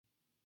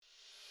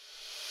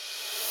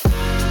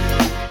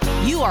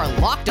are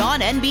Locked On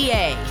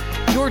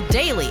NBA, your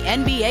daily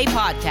NBA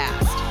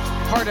podcast.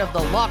 Part of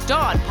the Locked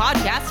On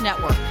Podcast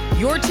Network,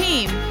 your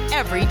team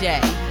every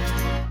day.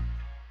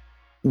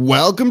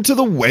 Welcome to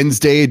the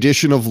Wednesday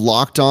edition of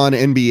Locked On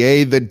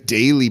NBA, the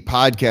daily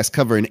podcast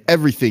covering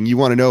everything you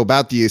want to know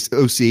about the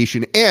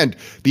association and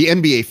the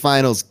NBA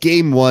Finals.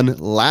 Game 1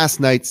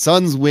 last night.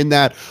 Suns win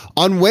that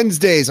on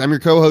Wednesdays. I'm your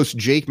co-host,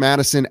 Jake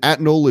Madison,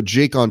 at NOLA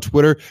Jake on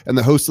Twitter, and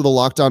the host of the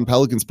Locked On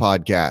Pelicans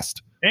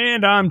podcast.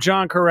 And I'm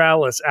John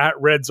Corrales at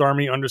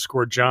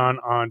RedsArmy_John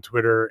on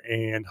Twitter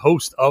and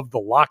host of the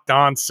Locked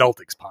On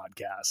Celtics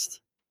podcast.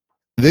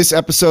 This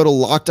episode of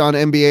Locked On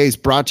NBA is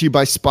brought to you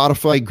by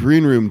Spotify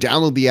Green Room.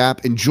 Download the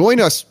app and join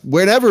us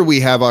whenever we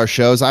have our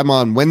shows. I'm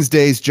on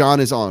Wednesdays. John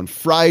is on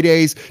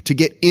Fridays to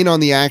get in on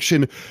the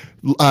action.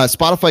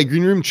 Spotify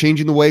Green Room,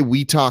 changing the way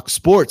we talk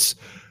sports.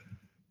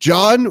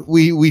 John,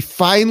 we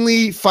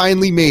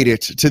finally made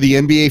it to the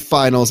NBA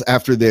Finals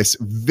after this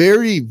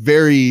very,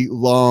 very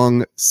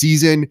long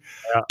season.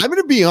 Yeah. I'm going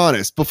to be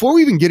honest. Before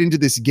we even get into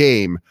this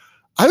game,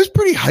 I was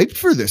pretty hyped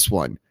for this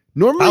one.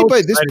 Normally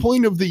by this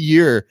point of the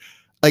year,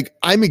 like,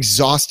 I'm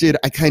exhausted.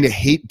 I kind of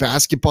hate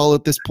basketball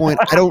at this point.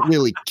 I don't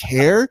really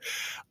care.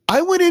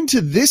 I went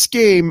into this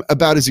game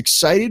about as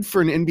excited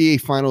for an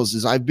NBA Finals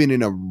as I've been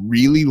in a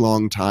really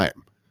long time.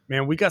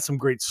 Man, we got some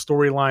great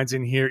storylines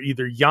in here.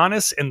 Either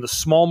Giannis and the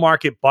small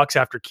market Bucks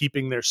after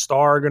keeping their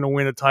star are going to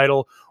win a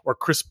title, or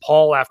Chris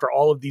Paul after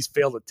all of these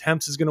failed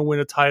attempts is going to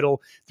win a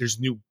title. There's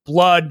new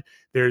blood.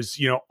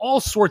 There's, all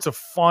sorts of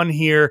fun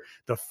here.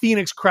 The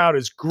Phoenix crowd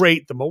is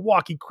great. The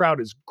Milwaukee crowd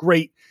is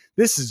great.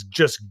 This is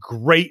just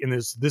great. And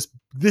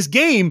this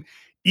game,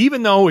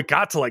 even though it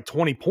got to like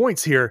 20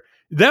 points here,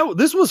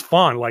 this was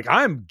fun. Like,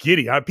 I'm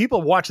giddy.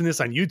 People watching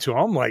this on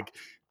YouTube, I'm like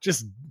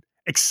just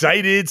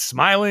excited,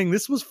 smiling.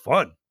 This was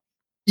fun.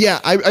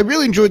 Yeah, I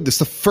really enjoyed this.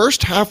 The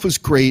first half was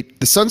great.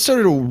 The Suns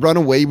started to run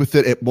away with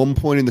it at one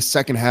point in the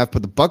second half,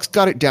 but the Bucks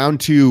got it down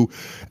to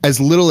as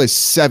little as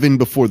 7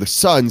 before the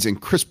Suns, and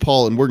Chris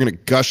Paul, and we're going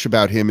to gush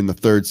about him in the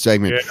third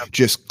segment,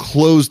 just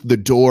closed the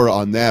door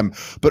on them.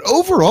 But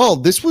overall,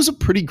 this was a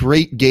pretty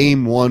great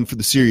game 1 for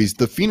the series.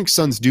 The Phoenix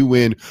Suns do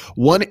win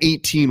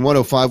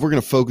 118-105. We're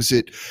going to focus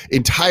it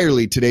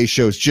entirely. Today's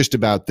show is just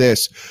about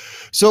this.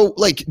 So,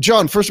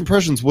 John, first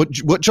impressions,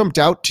 what jumped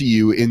out to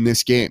you in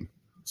this game?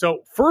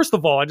 So first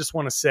of all, I just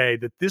want to say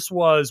that this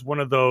was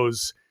one of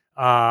those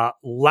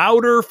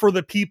louder for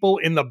the people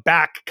in the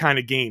back kind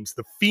of games.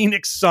 The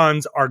Phoenix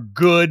Suns are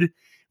good.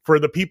 For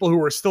the people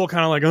who are still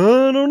kind of like,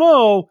 I don't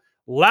know,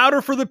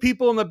 louder for the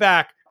people in the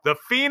back. The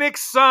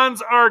Phoenix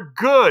Suns are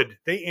good.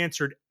 They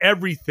answered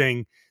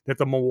everything that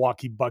the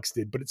Milwaukee Bucks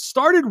did. But it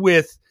started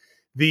with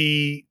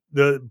the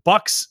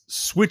Bucks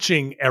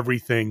switching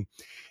everything.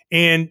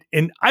 And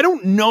I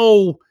don't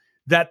know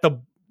that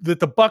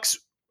the Bucks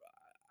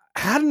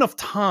had enough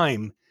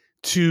time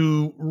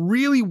to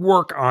really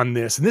work on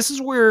this. And this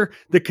is where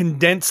the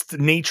condensed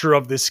nature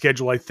of this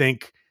schedule, I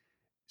think,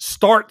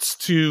 starts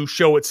to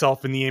show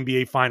itself in the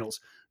NBA Finals.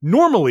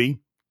 Normally,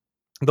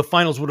 the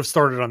finals would have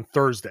started on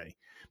Thursday,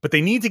 but they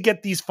need to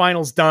get these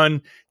finals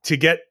done to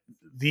get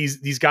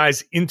these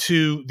guys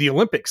into the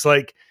Olympics.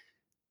 Like,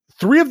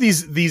 3 of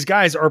these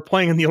guys are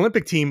playing in the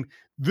Olympic team.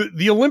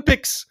 The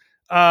Olympic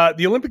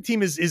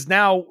team is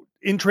now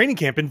in training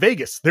camp in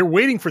Vegas. They're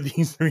waiting for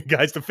these 3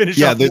 guys to finish.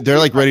 Yeah, they're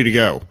like ready to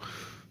go.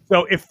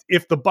 So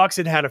if the Bucks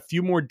had a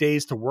few more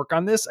days to work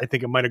on this, I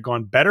think it might have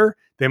gone better.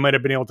 They might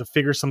have been able to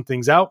figure some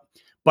things out.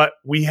 But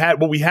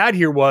what we had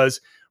here was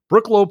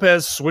Brook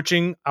Lopez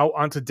switching out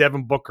onto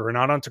Devin Booker and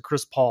out onto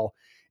Chris Paul.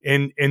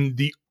 And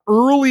the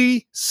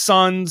early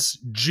Suns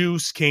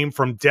juice came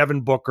from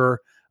Devin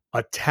Booker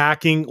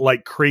attacking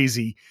like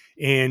crazy.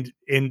 And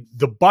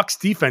the Bucks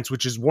defense,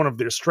 which is one of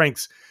their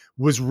strengths,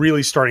 was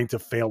really starting to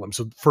fail them.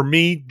 So for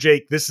me,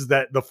 Jake,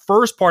 the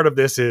first part of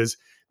this is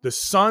the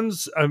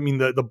Suns. I mean,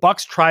 the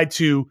Bucks tried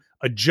to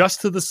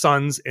adjust to the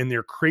Suns and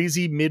their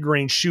crazy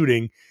mid-range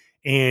shooting,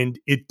 and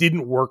it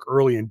didn't work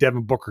early, and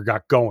Devin Booker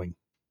got going.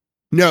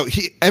 No,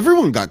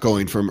 everyone got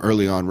going from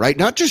early on, right?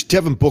 Not just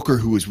Devin Booker,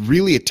 who was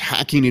really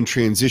attacking in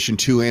transition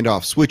to and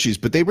off switches,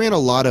 but they ran a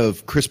lot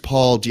of Chris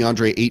Paul,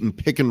 DeAndre Ayton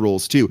pick and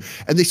rolls too.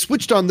 And they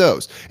switched on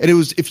those. And it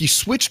was, if you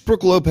switched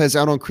Brook Lopez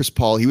out on Chris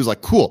Paul, he was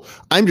like, cool,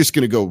 I'm just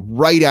going to go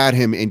right at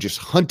him, and just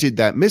hunted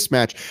that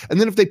mismatch.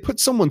 And then if they put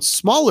someone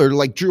smaller,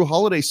 like Drew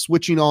Holiday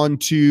switching on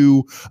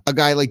to a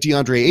guy like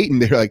DeAndre Ayton,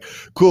 they're like,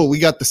 cool, we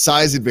got the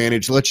size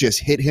advantage. Let's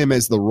just hit him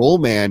as the roll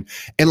man.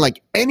 And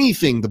like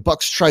anything the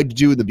Bucks tried to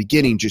do in the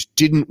beginning just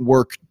didn't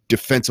work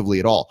defensively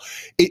at all.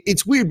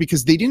 It's weird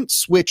because they didn't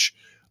switch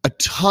a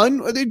ton,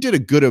 or they did a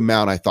good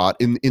amount, I thought,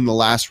 in the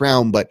last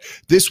round, but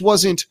this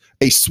wasn't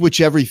a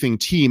switch everything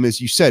team. As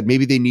you said,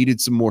 maybe they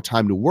needed some more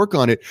time to work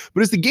on it.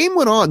 But as the game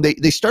went on, they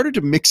started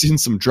to mix in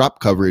some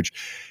drop coverage.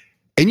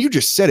 And you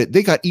just said it,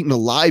 they got eaten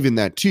alive in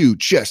that too.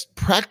 Just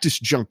practice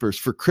jumpers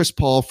for Chris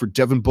Paul, for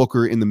Devin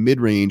Booker in the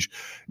mid-range,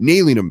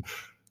 nailing them.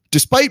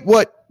 Despite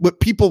what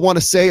people want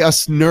to say,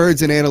 us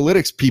nerds and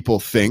analytics people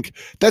think,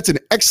 that's an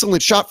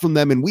excellent shot from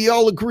them, and we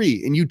all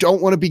agree. And you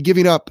don't want to be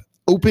giving up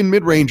open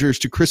mid-rangers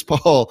to Chris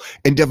Paul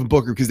and Devin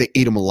Booker because they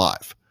ate them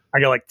alive. I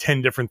got like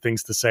 10 different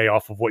things to say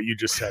off of what you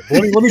just said.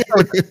 Let me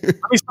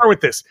start with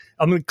this.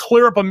 I'm going to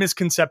clear up a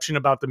misconception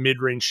about the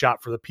mid-range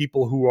shot for the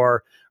people who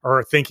are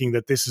thinking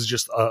that this is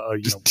just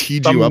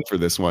teed you up for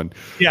this one.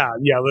 Yeah.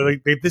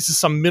 This is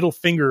some middle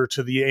finger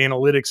to the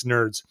analytics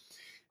nerds.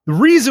 The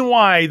reason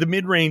why the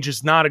mid-range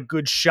is not a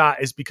good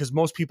shot is because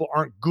most people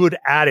aren't good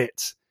at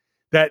it.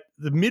 That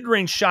the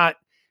mid-range shot,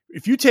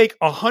 if you take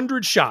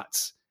 100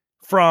 shots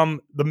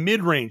from the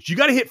mid-range, you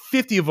got to hit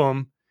 50 of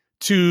them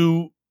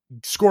to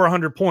score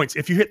 100 points.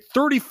 If you hit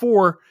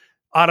 34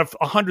 out of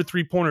 100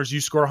 3-pointers,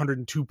 you score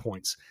 102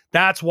 points.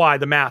 That's why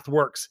the math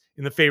works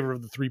in the favor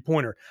of the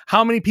 3-pointer.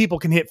 How many people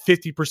can hit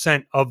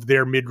 50% of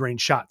their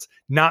mid-range shots?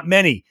 Not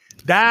many.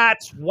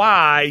 That's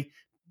why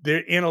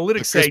the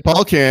analytics say Chris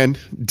Paul can,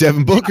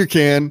 Devin Booker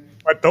can,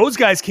 but those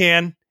guys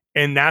can,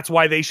 and that's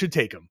why they should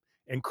take them.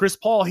 And Chris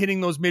Paul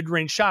hitting those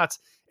mid-range shots.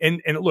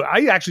 And look,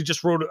 I actually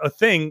just wrote a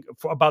thing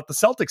about the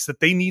Celtics that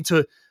they need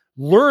to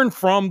learn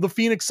from the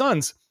Phoenix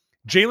Suns.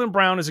 Jaylen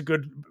Brown is a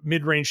good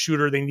mid-range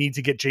shooter. They need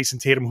to get Jason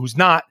Tatum, who's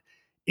not.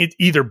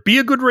 Either be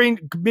a good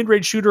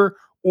mid-range shooter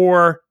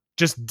or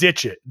just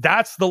ditch it.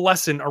 That's the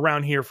lesson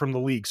around here from the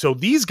league. So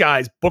these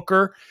guys,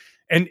 Booker,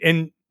 and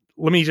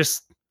let me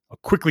just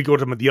quickly go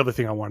to the other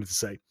thing I wanted to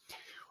say.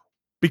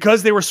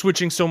 Because they were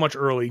switching so much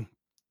early,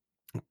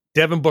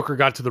 Devin Booker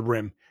got to the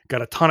rim,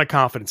 got a ton of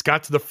confidence,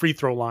 got to the free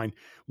throw line,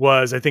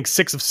 was, I think,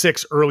 6 of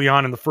 6 early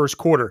on in the first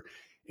quarter,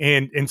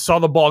 and saw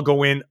the ball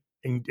go in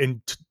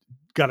and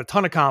got a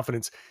ton of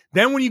confidence.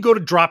 Then when you go to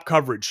drop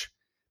coverage,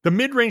 the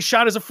mid-range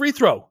shot is a free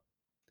throw.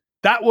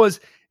 That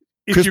was...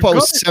 Chris Paul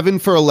was 7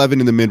 for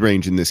 11 in the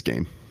mid-range in this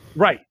game.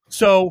 Right.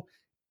 So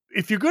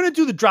if you're going to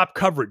do the drop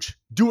coverage,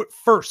 do it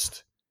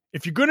first.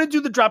 If you're going to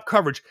do the drop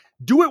coverage,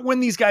 do it when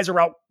these guys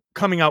are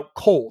coming out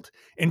cold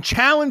and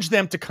challenge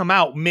them to come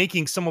out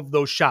making some of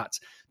those shots.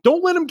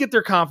 Don't let them get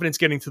their confidence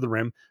getting to the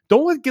rim.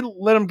 Don't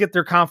let them get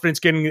their confidence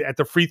getting at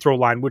the free throw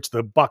line, which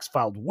the Bucks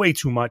fouled way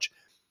too much.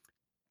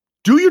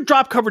 Do your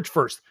drop coverage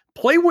first.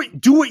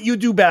 Do what you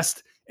do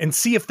best and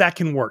see if that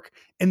can work,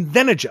 and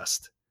then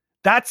adjust.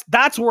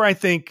 That's where I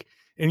think,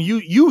 and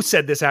you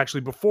said this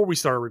actually before we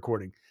started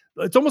recording.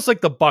 It's almost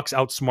like the Bucks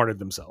outsmarted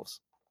themselves.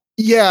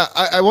 Yeah,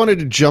 I wanted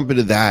to jump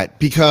into that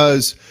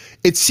because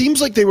it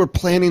seems like they were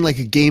planning like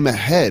a game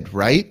ahead,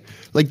 right?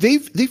 Like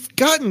they've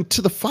gotten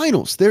to the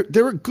finals.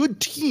 They're a good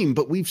team,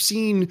 but we've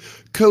seen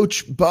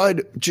Coach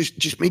Bud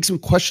just make some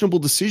questionable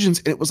decisions,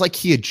 and it was like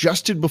he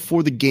adjusted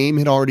before the game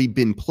had already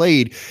been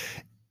played.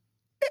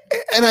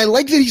 And I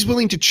like that he's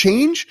willing to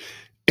change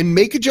and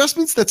make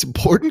adjustments. That's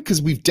important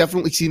because we've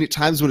definitely seen at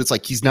times when it's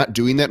like he's not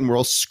doing that, and we're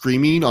all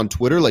screaming on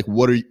Twitter like,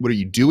 "What are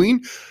you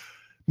doing?"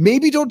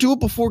 Maybe don't do it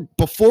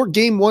before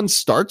game one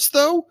starts,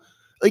 though.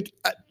 Like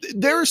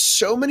there are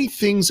so many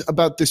things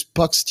about this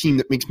Bucks team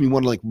that makes me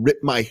want to like rip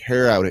my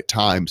hair out at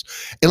times.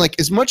 And like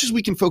as much as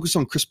we can focus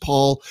on Chris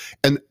Paul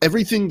and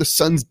everything the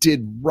Suns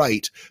did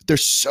right,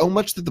 there's so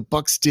much that the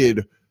Bucks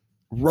did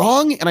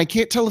wrong, and I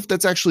can't tell if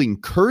that's actually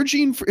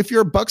encouraging if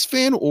you're a Bucks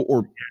fan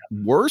or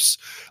worse.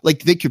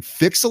 Like they could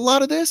fix a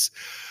lot of this.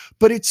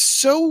 But it's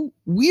so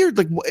weird.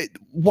 Like,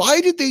 why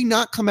did they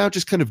not come out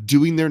just kind of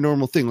doing their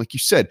normal thing? Like you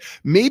said,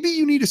 maybe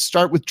you need to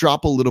start with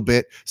drop a little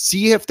bit,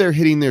 see if they're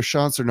hitting their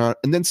shots or not,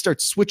 and then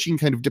start switching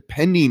kind of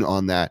depending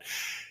on that.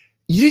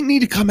 You didn't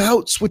need to come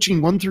out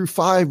switching 1 through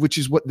 5, which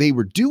is what they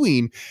were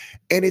doing.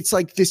 And it's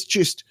like this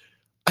just,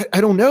 I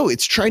don't know.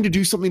 It's trying to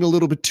do something a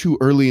little bit too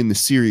early in the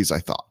series, I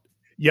thought.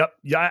 Yep.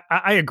 Yeah,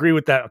 I agree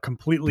with that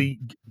completely.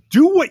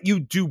 Do what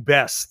you do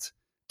best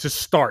to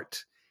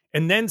start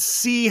and then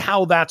see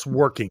how that's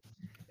working.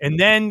 And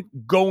then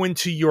go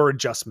into your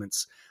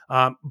adjustments.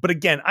 But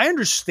again, I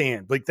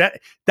understand like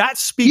that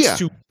speaks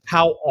to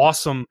how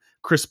awesome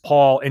Chris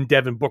Paul and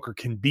Devin Booker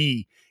can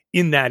be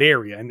in that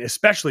area. And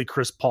especially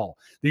Chris Paul,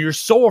 that you're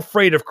so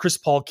afraid of Chris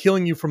Paul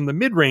killing you from the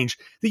mid-range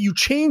that you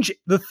change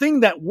the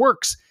thing that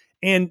works.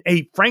 And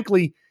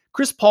frankly,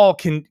 Chris Paul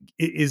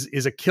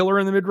is a killer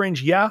in the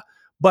mid-range. Yeah.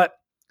 But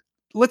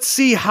let's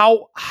see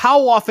how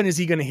often is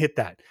he going to hit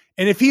that?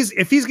 And if he's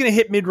going to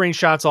hit mid-range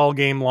shots all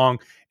game long,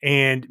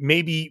 and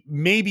maybe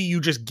you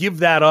just give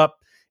that up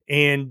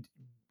and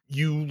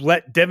you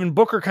let Devin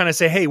Booker kind of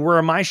say, hey, where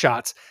are my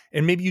shots?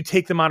 And maybe you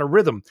take them out of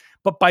rhythm.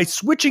 But by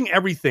switching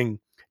everything,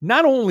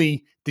 not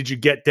only did you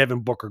get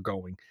Devin Booker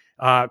going,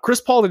 Chris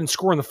Paul didn't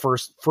score in the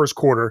first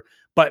quarter,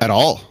 but at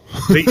all.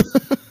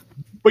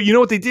 But you know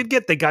what they did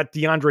get? They got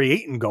DeAndre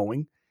Ayton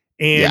going.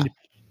 And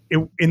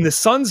in the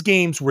Suns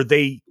games where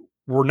they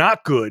were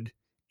not good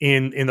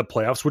in the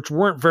playoffs, which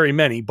weren't very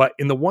many, but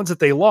in the ones that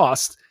they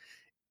lost,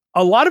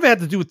 a lot of it had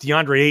to do with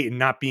DeAndre Ayton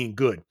not being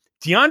good.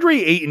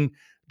 DeAndre Ayton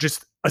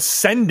just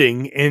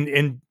ascending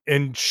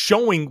and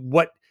showing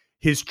what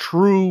his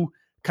true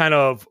kind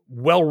of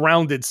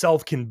well-rounded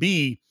self can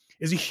be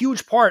is a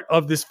huge part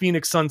of this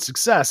Phoenix Suns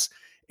success.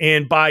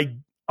 And by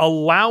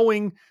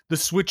allowing the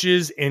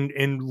switches and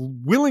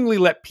willingly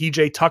let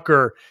PJ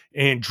Tucker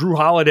and Drew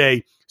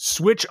Holiday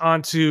switch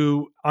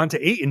onto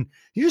Ayton,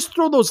 you just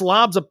throw those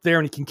lobs up there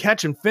and he can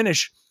catch and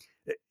finish.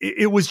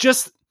 it was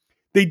just,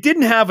 they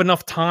didn't have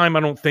enough time, I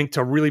don't think,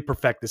 to really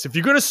perfect this. If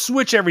you're going to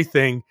switch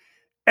everything,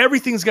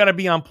 everything's got to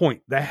be on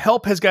point. The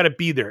help has got to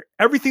be there.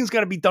 Everything's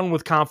got to be done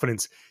with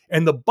confidence.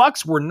 And the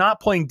Bucks were not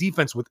playing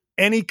defense with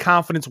any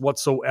confidence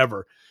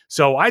whatsoever.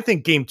 So I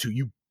think game 2,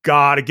 you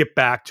got to get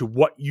back to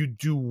what you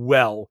do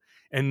well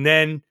and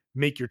then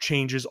make your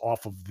changes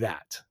off of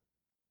that.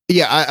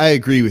 Yeah, I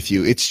agree with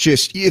you.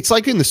 It's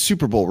like in the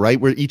Super Bowl,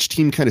 right? Where each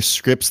team kind of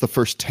scripts the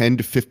first 10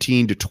 to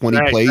 15 to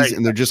 20 plays,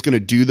 and they're just going to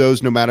do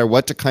those no matter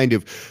what to kind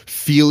of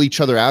feel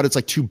each other out. It's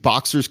like two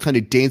boxers kind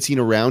of dancing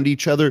around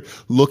each other,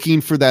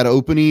 looking for that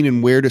opening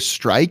and where to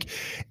strike.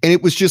 And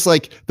it was just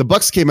like the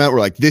Bucks came out, were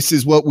like, this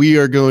is what we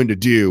are going to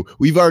do.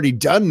 We've already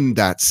done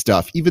that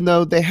stuff, even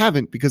though they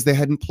haven't because they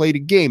hadn't played a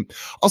game.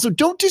 Also,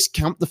 don't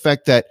discount the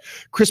fact that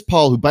Chris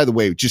Paul, who, by the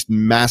way, just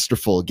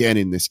masterful again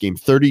in this game,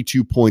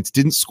 32 points,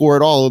 didn't score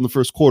at all in the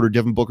first quarter.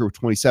 Devin Booker with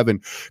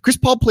 27. Chris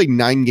Paul played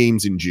 9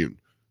 games in June.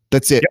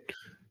 That's it.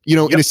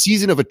 Yep. In a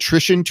season of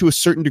attrition to a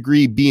certain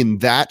degree, being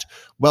that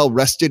well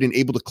rested and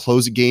able to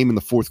close a game in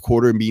the fourth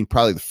quarter and being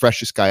probably the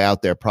freshest guy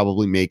out there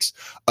probably makes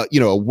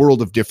a world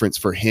of difference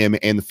for him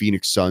and the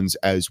Phoenix Suns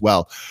as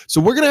well.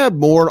 So we're going to have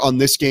more on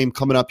this game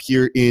coming up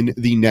here in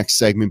the next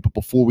segment. But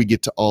before we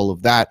get to all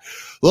of that,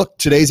 look,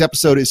 today's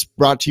episode is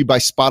brought to you by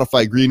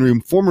Spotify Green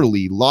Room,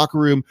 formerly Locker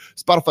Room.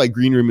 Spotify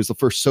Green Room is the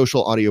first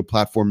social audio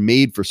platform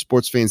made for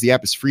sports fans. The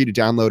app is free to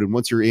download, and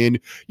once you're in,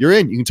 you're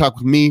in. You can talk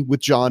with me, with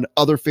John,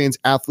 other fans,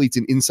 athletes,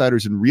 and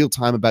insiders in real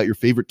time about your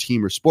favorite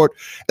team or sport.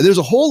 And there's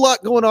a whole lot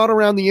going on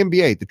around the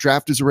NBA. The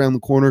draft is around the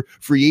corner.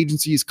 Free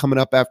agency is coming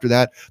up after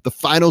that. The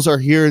finals are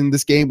here, and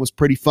this game was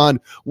pretty fun.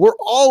 We're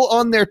all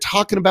on there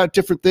talking about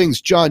different things.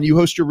 John, you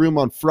host your room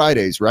on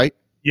Fridays, right?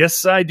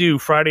 Yes, I do.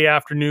 Friday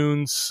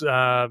afternoons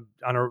on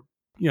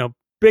a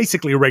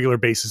basically a regular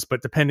basis,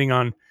 but depending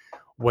on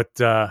what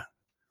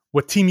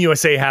Team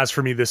USA has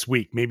for me this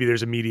week, maybe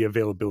there's a media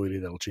availability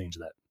that'll change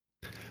that.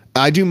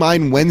 I do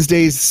mine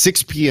Wednesdays,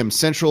 6 p.m.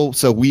 Central.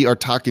 So we are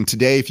talking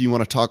today. If you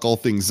want to talk all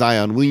things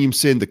Zion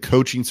Williamson, the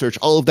coaching search,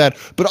 all of that,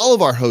 but all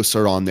of our hosts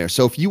are on there.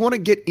 So if you want to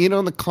get in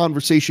on the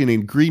conversation,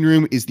 and Green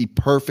Room is the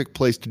perfect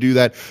place to do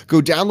that.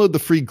 Go download the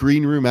free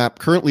Green Room app,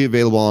 currently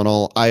available on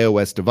all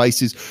iOS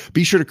devices.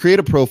 Be sure to create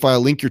a profile,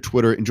 link your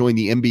Twitter, and join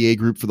the NBA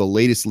group for the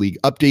latest league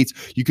updates.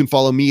 You can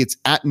follow me. It's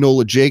at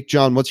Nola Jake.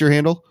 John, what's your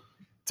handle?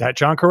 It's at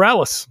John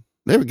Corrales.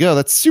 There we go.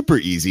 That's super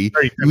easy.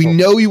 We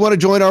know you want to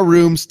join our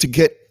rooms to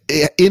get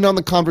in on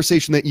the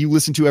conversation that you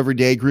listen to every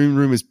day. Green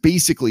Room is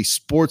basically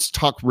sports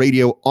talk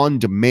radio on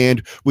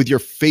demand with your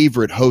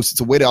favorite hosts.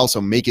 It's a way to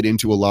also make it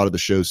into a lot of the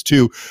shows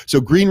too.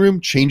 So Green Room,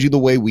 changing the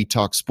way we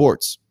talk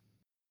sports.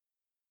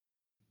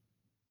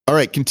 All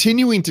right,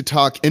 continuing to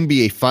talk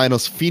NBA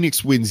Finals,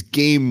 Phoenix wins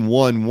Game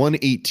 1,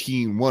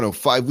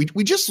 118-105.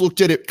 We just looked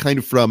at it kind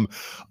of from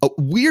a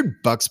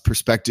weird Bucks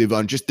perspective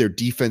on just their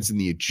defense and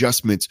the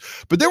adjustments,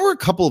 but there were a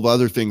couple of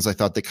other things I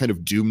thought that kind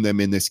of doomed them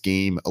in this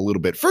game a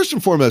little bit. First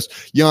and foremost,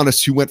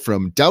 Giannis, who went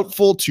from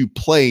doubtful to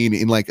playing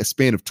in like a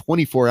span of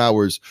 24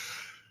 hours,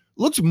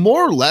 looked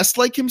more or less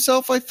like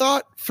himself, I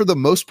thought, for the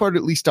most part,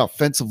 at least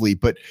offensively,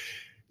 but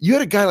you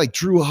had a guy like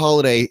Drew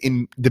Holiday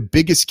in the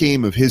biggest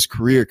game of his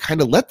career kind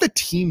of let the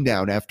team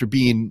down after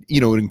being,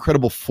 an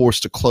incredible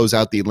force to close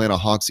out the Atlanta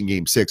Hawks in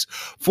Game 6.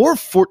 4 of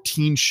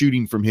 14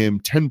 shooting from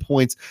him, 10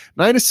 points,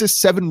 9 assists,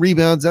 7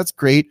 rebounds. That's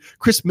great.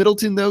 Chris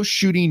Middleton, though,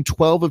 shooting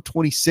 12 of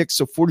 26,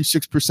 so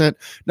 46%.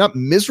 Not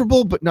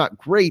miserable, but not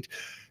great.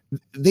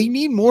 They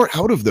need more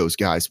out of those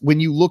guys when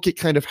you look at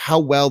kind of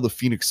how well the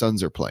Phoenix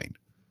Suns are playing.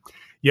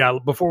 Yeah,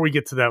 before we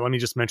get to that, let me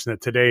just mention that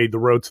today, the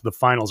road to the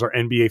finals, our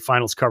NBA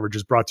Finals coverage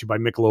is brought to you by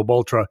Michelob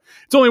Ultra.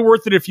 It's only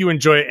worth it if you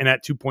enjoy it, and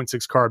at 2.6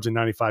 carbs and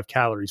 95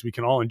 calories. We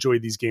can all enjoy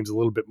these games a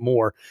little bit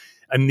more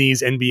in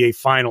these NBA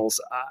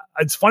Finals.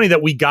 It's funny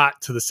that we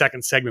got to the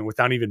second segment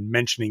without even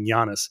mentioning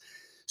Giannis.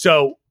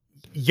 So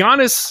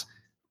Giannis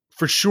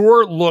for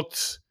sure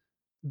looked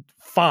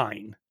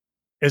fine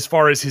as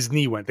far as his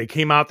knee went. They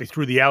came out, they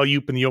threw the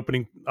alley-oop in the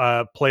opening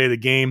play of the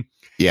game.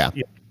 Yeah.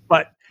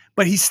 But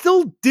he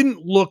still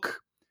didn't look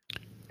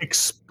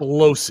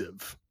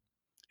explosive,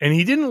 and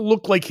he didn't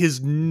look like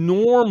his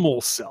normal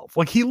self.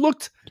 Like, he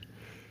looked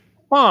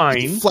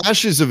fine.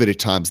 Flashes of it at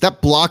times. That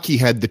block he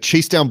had, the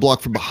chase down block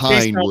from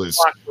behind was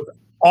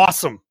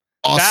awesome.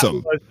 That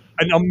was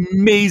an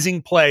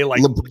amazing play.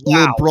 Like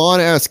wow.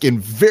 LeBron-esque, and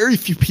very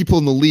few people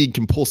in the league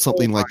can pull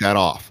something like that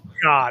off.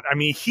 God, I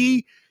mean,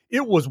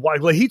 it was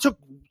wild. Like, he took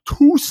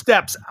 2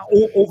 steps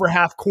over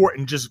half court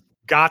and just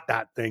got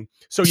that thing.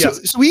 So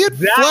yes, so he had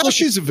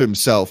flashes of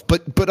himself,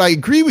 but I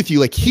agree with you.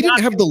 Like, he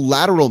didn't have the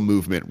lateral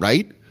movement,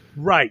 right?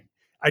 Right.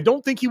 I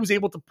don't think he was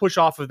able to push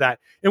off of that.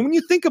 And when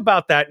you think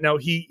about that, now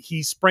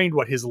he sprained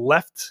his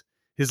left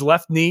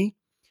knee.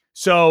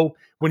 So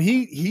when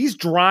he's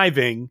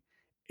driving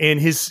and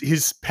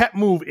his pet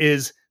move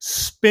is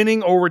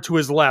spinning over to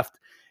his left,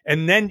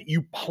 and then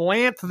you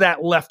plant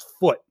that left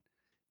foot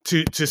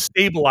to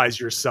stabilize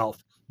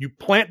yourself. You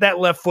plant that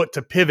left foot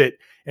to pivot.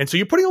 And so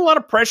you're putting a lot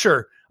of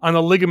pressure on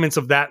the ligaments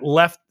of that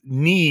left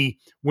knee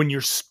when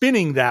you're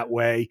spinning that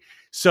way.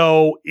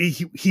 So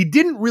he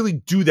didn't really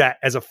do that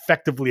as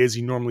effectively as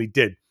he normally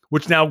did,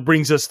 which now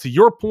brings us to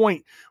your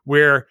point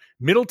where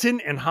Middleton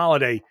and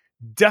Holiday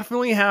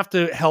definitely have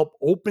to help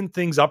open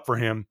things up for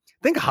him.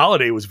 I think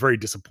Holiday was very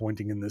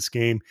disappointing in this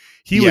game.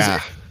 He was,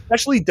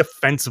 especially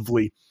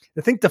defensively.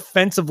 I think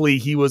defensively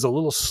he was a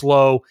little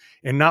slow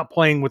and not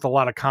playing with a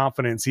lot of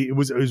confidence. It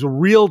was a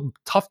real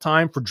tough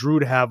time for Drew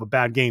to have a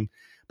bad game.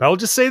 But I'll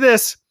just say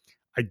this: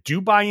 I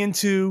do buy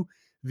into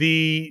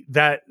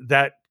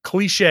that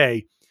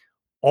cliche.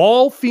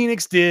 All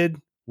Phoenix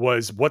did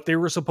was what they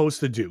were supposed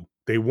to do.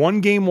 They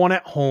won game 1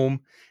 at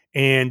home,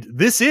 and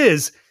this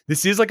is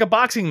like a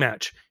boxing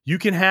match. You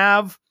can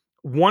have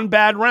one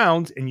bad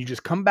round and you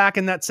just come back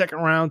in that second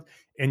round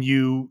and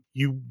you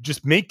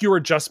just make your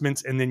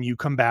adjustments and then you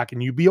come back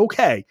and you be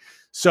okay.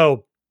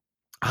 So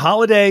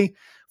Holiday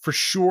for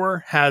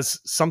sure has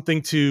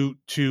something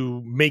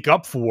to make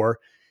up for.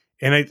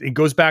 And it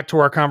goes back to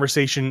our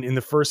conversation in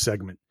the first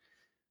segment.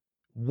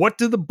 What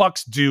do the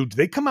Bucks do? Do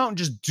they come out and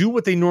just do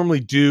what they normally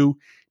do?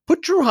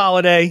 Put Drew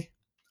Holiday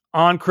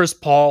on Chris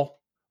Paul.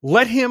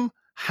 Let him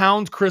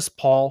hound Chris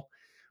Paul.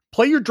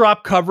 Play your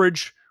drop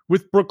coverage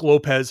with Brook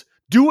Lopez.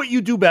 Do what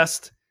you do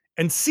best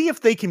and see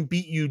if they can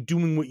beat you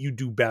doing what you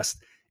do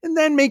best, and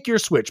then make your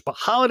switch. But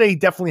Holiday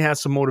definitely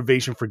has some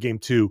motivation for game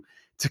 2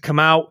 to come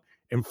out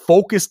and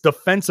focus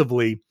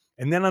defensively.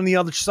 And then on the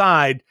other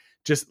side,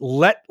 just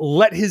let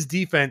his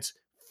defense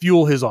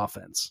fuel his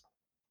offense.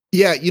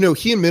 Yeah,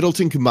 he and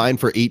Middleton combined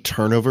for 8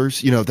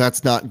 turnovers.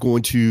 That's not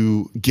going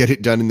to get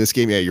it done in this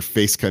game. Yeah, your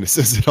face kind of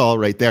says it all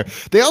right there.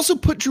 They also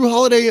put Drew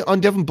Holiday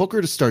on Devin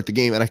Booker to start the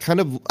game, and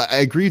I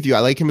agree with you. I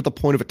like him at the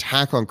point of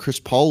attack on Chris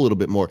Paul a little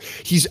bit more.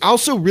 He's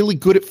also really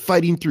good at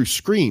fighting through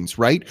screens,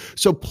 right?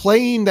 So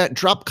playing that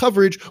drop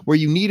coverage where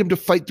you need him to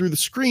fight through the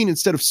screen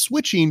instead of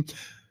switching.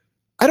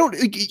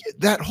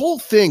 That whole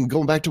thing,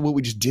 going back to what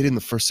we just did in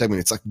the first segment,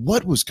 it's like,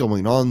 what was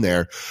going on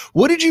there?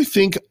 What did you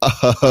think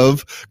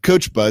of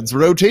Coach Bud's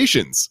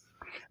rotations?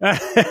 As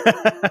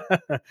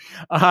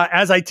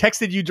I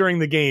texted you during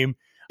the game,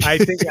 I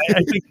think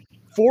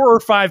 4 or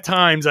 5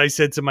 times I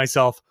said to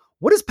myself,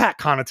 what is Pat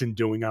Connaughton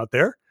doing out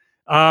there?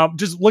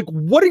 Just like,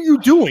 what are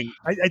you doing?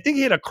 I think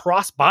he had a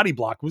cross body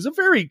block. It was a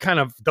very kind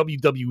of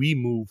WWE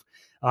move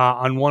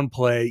on one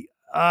play.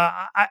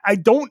 I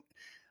don't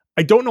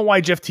know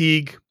why Jeff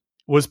Teague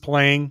was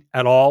playing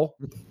at all.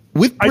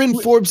 With Bryn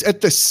Forbes at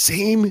the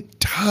same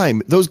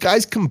time. Those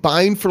guys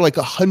combined for like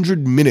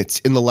 100 minutes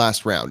in the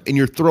last round, and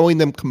you're throwing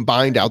them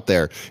combined out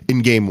there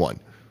in game 1.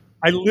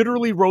 I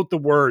literally wrote the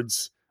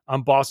words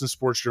on Boston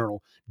Sports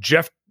Journal,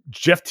 Jeff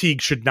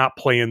Teague should not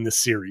play in this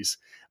series.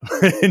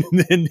 And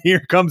then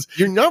here comes...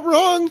 You're not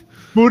wrong.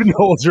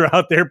 Budenholzer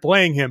out there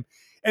playing him.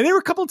 And there were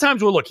a couple of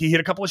times where, look, he hit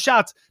a couple of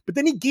shots, but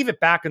then he gave it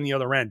back on the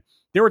other end.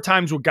 There were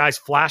times where guys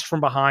flashed from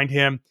behind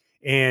him,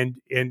 and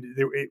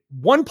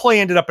one play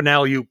ended up an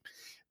alley-oop.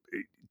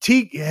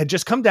 Teague had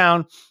just come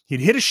down.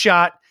 He'd hit a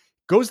shot,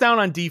 goes down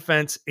on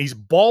defense. He's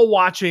ball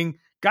watching.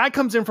 Guy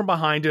comes in from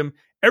behind him.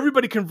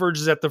 Everybody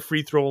converges at the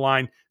free throw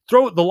line.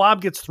 The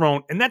lob gets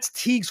thrown, and that's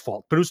Teague's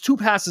fault. But it was 2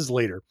 passes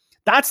later.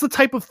 That's the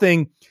type of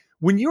thing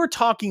when you're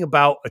talking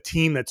about a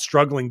team that's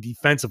struggling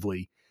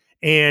defensively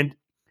and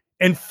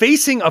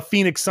facing a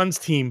Phoenix Suns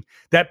team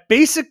that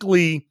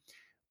basically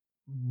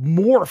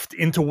morphed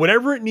into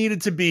whatever it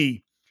needed to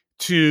be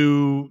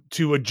to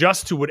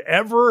adjust to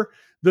whatever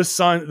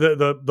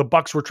the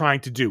Bucks were trying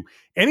to do.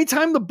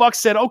 Anytime the Bucks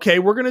said, okay,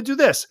 we're going to do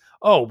this.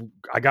 Oh,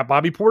 I got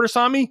Bobby Portis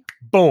on me.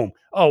 Boom.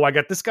 Oh, I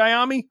got this guy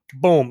on me.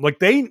 Boom. Like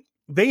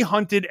they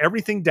hunted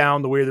everything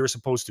down the way they were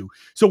supposed to.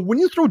 So when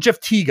you throw Jeff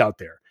Teague out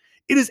there,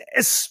 it is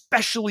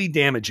especially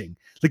damaging.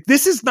 Like,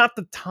 this is not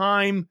the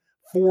time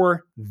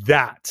for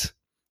that.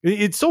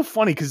 It's so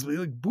funny because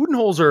like,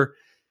 Budenholzer,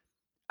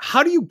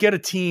 how do you get a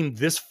team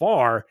this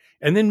far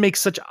and then make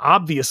such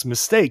obvious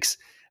mistakes?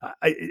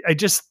 I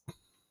just...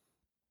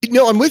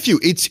 No, I'm with you.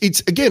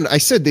 It's again, I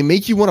said they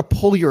make you want to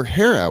pull your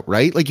hair out,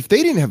 right? Like if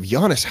they didn't have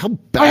Giannis, how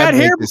bad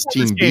would this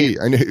team be?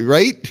 I know,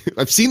 right?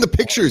 I've seen the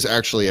pictures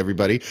actually,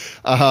 everybody. It's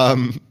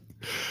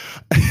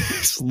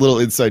a little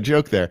inside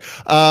joke there.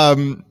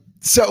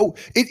 So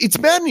it's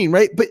maddening,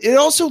 right? But it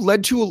also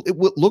led to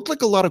what looked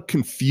like a lot of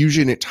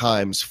confusion at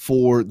times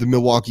for the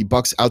Milwaukee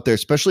Bucks out there,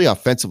 especially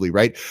offensively,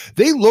 right?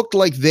 They looked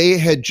like they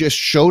had just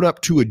showed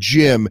up to a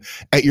gym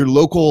at your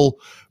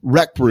local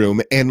rec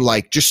room and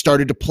like just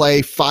started to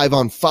play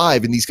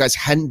 5-on-5, and these guys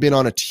hadn't been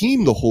on a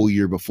team the whole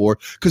year before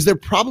because they're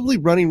probably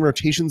running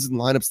rotations and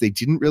lineups they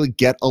didn't really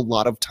get a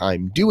lot of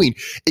time doing.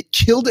 It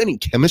killed any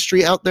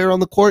chemistry out there on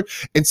the court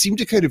and seemed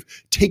to kind of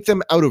take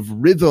them out of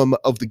rhythm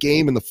of the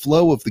game and the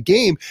flow of the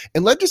game,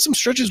 and led to some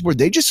stretches where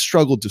they just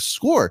struggled to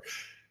score.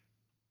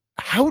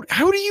 How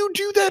do you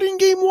do that in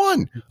game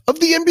 1 of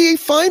the NBA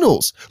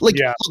Finals? Like,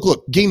 yeah.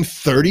 Look, game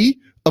 30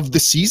 of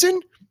the season?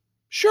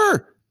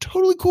 Sure,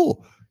 totally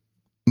cool.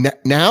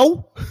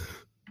 Now?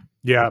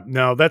 Yeah,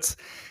 no, that's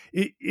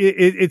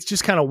it's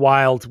just kind of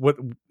wild. What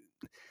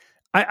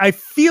I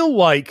feel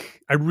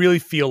like, I really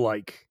feel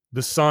like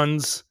the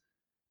Suns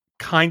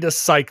kind of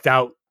psyched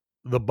out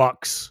the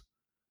Bucks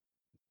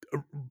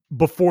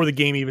before the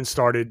game even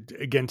started,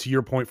 again, to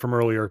your point from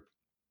earlier.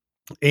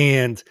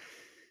 And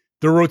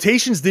the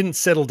rotations didn't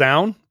settle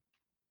down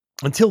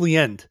until the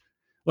end.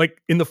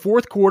 Like in the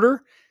fourth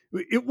quarter,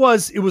 it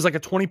was like a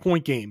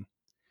 20-point game.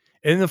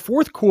 And in the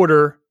fourth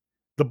quarter,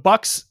 the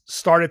Bucks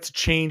started to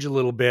change a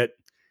little bit.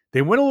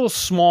 They went a little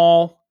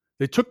small.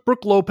 They took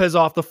Brook Lopez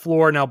off the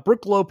floor. Now,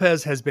 Brook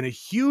Lopez has been a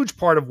huge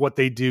part of what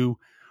they do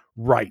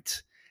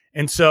right.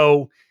 And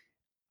so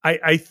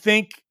I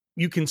think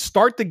you can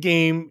start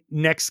the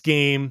next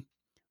game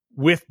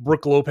with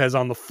Brook Lopez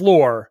on the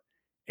floor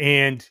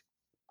and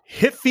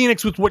hit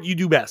Phoenix with what you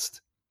do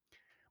best.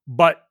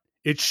 But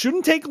it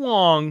shouldn't take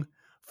long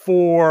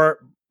for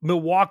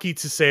Milwaukee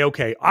to say,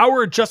 okay,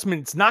 our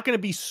adjustment, it's not going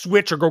to be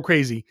switch or go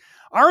crazy.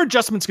 Our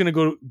adjustment's going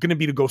to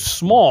be to go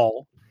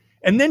small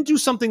and then do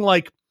something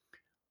like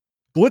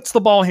blitz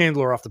the ball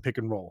handler off the pick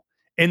and roll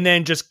and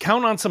then just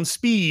count on some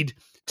speed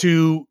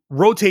to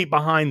rotate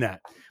behind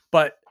that.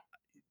 But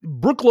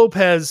Brook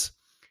Lopez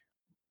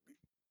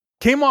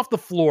came off the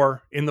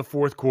floor in the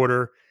fourth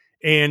quarter,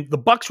 and the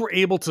Bucks were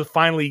able to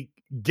finally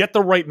get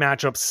the right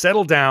matchup,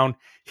 settle down,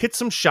 hit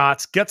some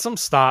shots, get some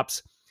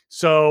stops.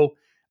 So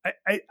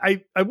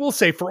I will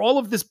say, for all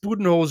of this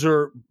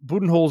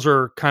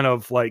Budenholzer kind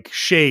of like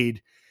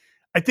shade,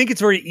 I think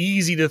it's very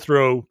easy to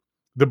throw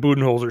the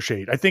Budenholzer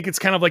shade. I think it's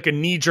kind of like a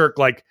knee-jerk,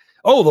 like,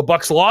 oh, the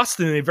Bucks lost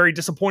in a very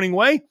disappointing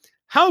way.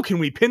 How can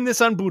we pin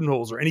this on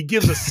Budenholzer? And he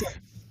gives us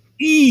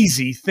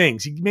easy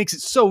things. He makes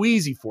it so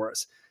easy for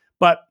us.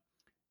 But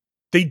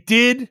they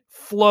did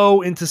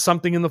flow into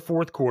something in the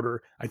fourth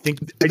quarter. I think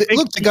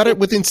look, they got it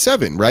within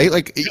 7, right?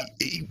 Like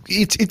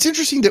it's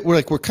interesting that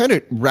we're kind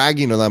of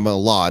ragging on them a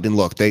lot. And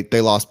look,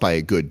 they lost by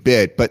a good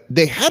bit, but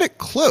they had it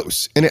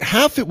close. And at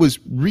half, it was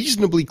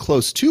reasonably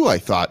close too, I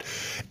thought.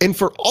 And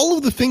for all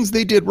of the things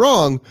they did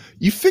wrong,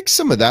 you fix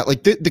some of that.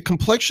 Like the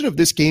complexion of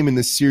this game in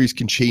this series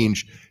can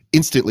change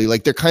instantly.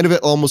 Like they're kind of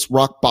at almost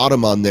rock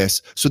bottom on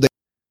this, so they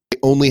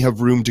only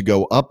have room to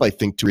go up, I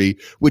think, to 3,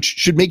 which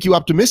should make you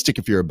optimistic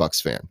if you're a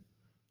Bucks fan.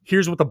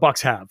 Here's what the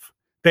Bucks have.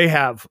 They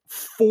have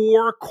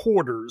 4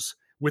 quarters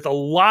with a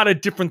lot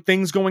of different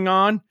things going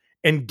on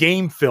and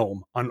game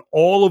film on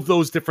all of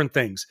those different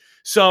things.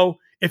 So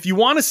if you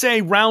want to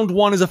say round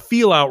 1 is a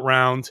feel out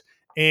round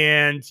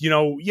and,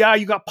 you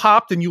got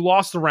popped and you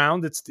lost the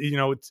round, it's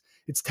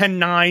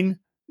 10-9,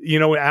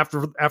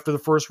 after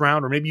the first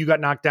round, or maybe you got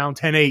knocked down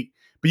 10-8,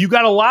 but you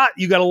got a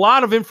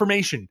lot of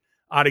information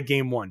out of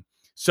game 1.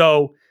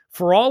 So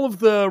for all of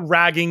the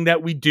ragging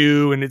that we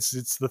do, and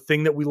it's the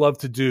thing that we love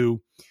to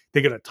do,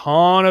 they get a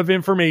ton of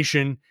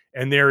information,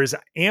 and there is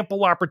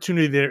ample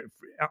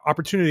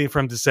opportunity for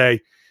them to say,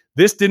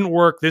 this didn't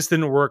work, this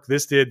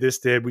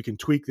did, we can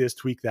tweak this,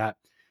 tweak that.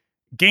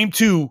 Game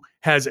 2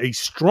 has a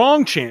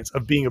strong chance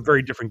of being a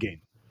very different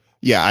game.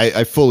 Yeah,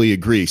 I fully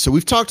agree. So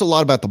we've talked a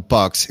lot about the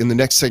Bucks. In the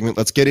next segment,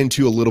 let's get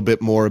into a little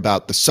bit more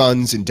about the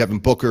Suns and Devin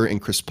Booker and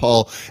Chris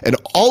Paul and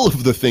all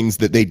of the things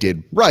that they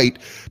did right,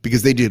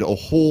 because they did a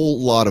whole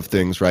lot of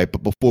things right.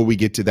 But before we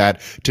get to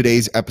that,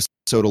 today's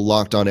episode of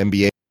Locked On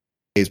NBA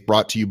is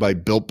brought to you by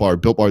Built Bar.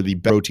 Built Bar, the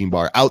protein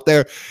bar out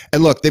there.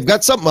 And look, they've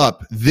got something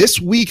up this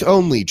week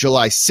only,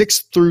 July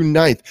 6th through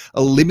 9th,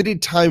 a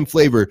limited time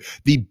flavor,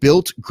 the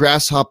Built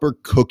Grasshopper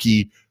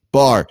Cookie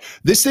Bar.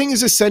 This thing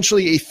is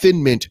essentially a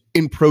Thin Mint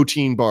in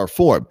protein bar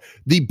form.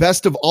 The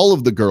best of all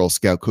of the Girl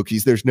Scout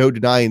cookies. There's no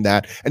denying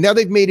that. And now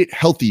they've made it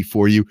healthy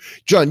for you.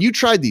 John, you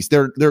tried these.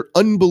 They're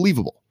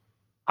unbelievable.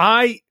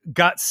 I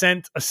got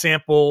sent a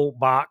sample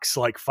box,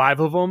 like 5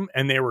 of them,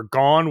 and they were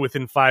gone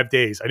within 5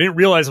 days. I didn't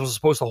realize I was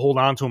supposed to hold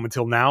on to them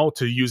until now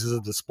to use as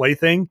a display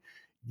thing.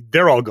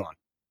 They're all gone.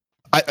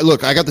 I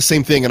got the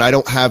same thing, and I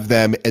don't have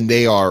them, and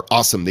they are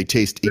awesome. They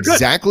taste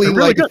exactly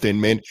like a Thin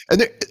Mint,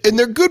 and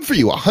they're good for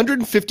you.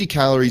 150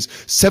 calories,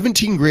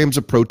 17 grams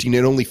of protein,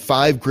 and only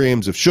 5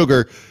 grams of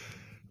sugar.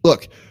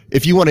 Look,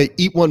 if you want to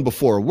eat one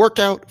before a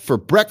workout, for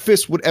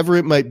breakfast, whatever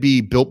it might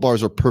be, Built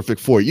Bars are perfect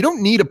for you. You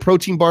don't need a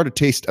protein bar to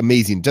taste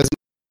amazing. It doesn't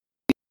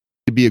need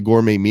to be a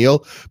gourmet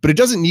meal, but it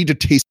doesn't need to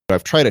taste.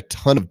 I've tried a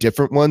ton of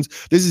different ones.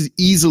 This is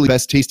easily the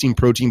best tasting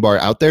protein bar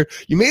out there.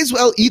 You may as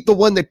well eat the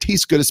one that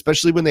tastes good,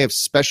 especially when they have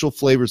special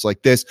flavors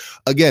like this.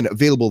 Again,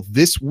 available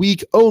this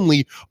week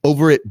only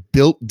over at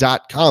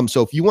Built.com.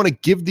 So if you want to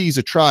give these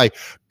a try,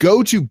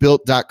 go to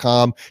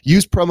Built.com.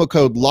 Use promo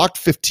code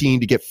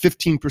LOCKED15 to get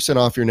 15%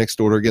 off your next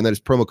order. Again, that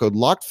is promo code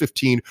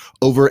LOCKED15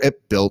 over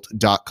at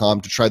Built.com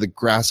to try the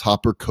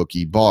Grasshopper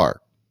Cookie Bar.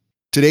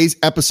 Today's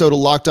episode of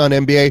Locked On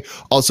NBA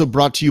also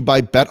brought to you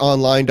by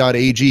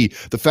BetOnline.ag,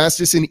 the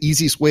fastest and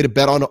easiest way to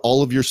bet on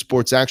all of your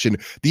sports action.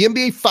 The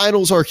NBA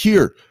Finals are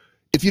here.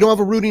 If you don't have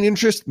a rooting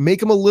interest, make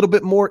them a little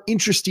bit more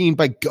interesting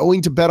by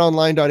going to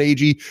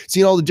betonline.ag,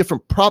 seeing all the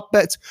different prop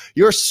bets.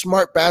 You're a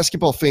smart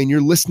basketball fan.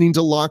 You're listening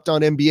to Locked On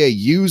NBA.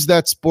 Use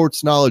that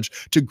sports knowledge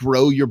to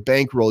grow your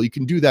bankroll. You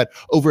can do that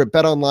over at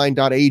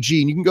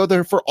betonline.ag, and you can go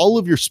there for all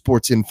of your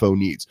sports info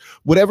needs.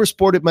 Whatever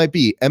sport it might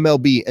be,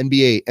 MLB,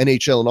 NBA,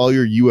 NHL, and all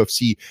your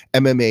UFC,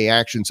 MMA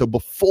action. So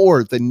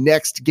before the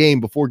next game,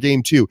 before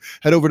game 2,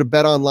 head over to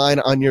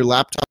BetOnline on your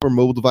laptop or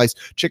mobile device.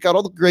 Check out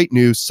all the great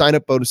news,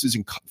 sign-up bonuses,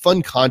 and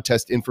fun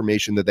contests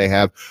information that they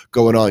have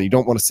going on. You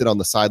don't want to sit on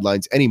the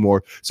sidelines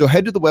anymore. So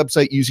head to the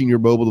website using your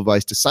mobile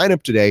device to sign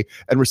up today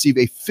and receive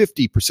a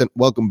 50%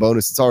 welcome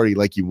bonus. It's already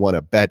like you want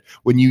to bet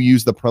when you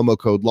use the promo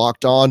code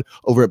Locked On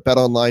over at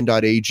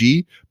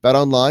betonline.ag.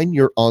 BetOnline,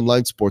 your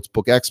online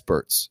sportsbook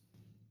experts.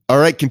 All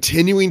right,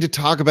 continuing to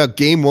talk about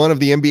game 1 of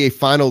the NBA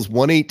Finals,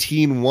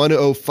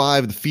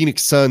 118-105, the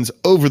Phoenix Suns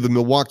over the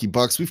Milwaukee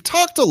Bucks. We've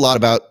talked a lot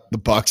about the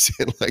Bucks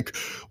and like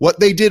what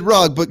they did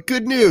wrong, but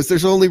good news,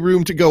 there's only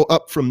room to go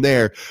up from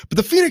there. But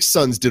the Phoenix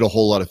Suns did a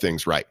whole lot of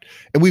things right.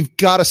 And we've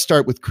got to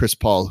start with Chris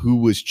Paul, who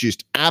was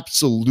just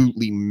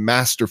absolutely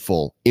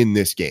masterful in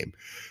this game.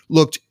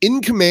 Looked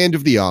in command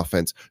of the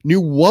offense, knew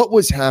what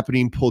was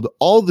happening, pulled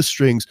all the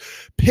strings,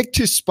 picked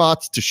his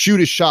spots to shoot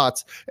his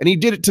shots, and he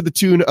did it to the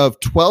tune of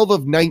 12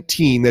 of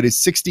 19, that is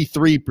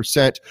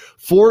 63%,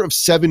 4 of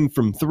 7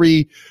 from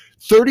 3,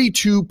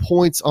 32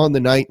 points on the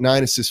night,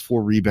 9 assists,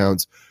 4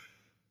 rebounds.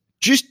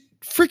 Just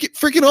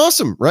freaking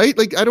awesome, right?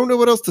 Like, I don't know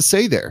what else to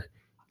say there.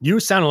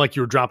 You sounded like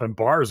you were dropping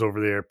bars over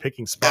there,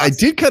 picking spots. I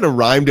did kind of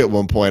rhymed at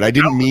one point. I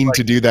didn't mean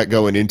to do that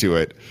going into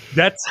it.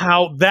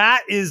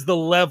 That is the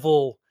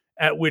level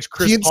at which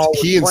Chris Paul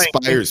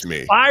inspires me.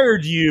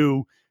 Inspired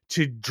you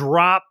to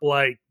drop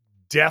like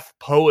death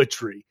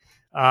poetry.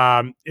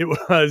 It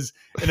was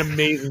an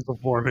amazing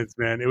performance,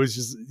 man. It was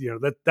just,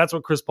 that's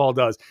what Chris Paul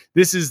does.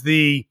 This is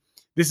the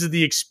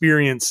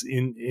experience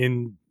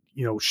in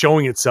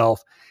showing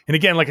itself. And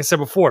again, like I said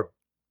before,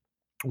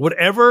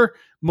 whatever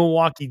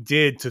Milwaukee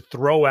did to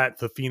throw at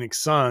the Phoenix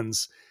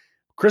Suns,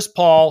 Chris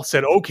Paul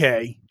said,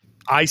 okay,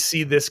 I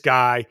see this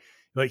guy.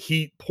 Like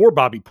poor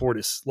Bobby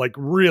Portis, like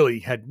really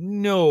had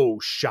no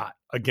shot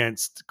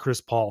against Chris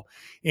Paul.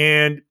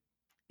 And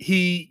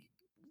he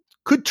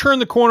could turn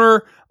the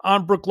corner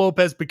on Brook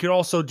Lopez, but could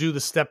also do the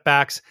step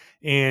backs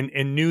and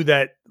knew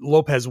that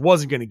Lopez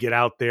wasn't going to get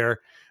out there.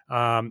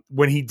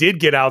 When he did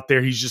get out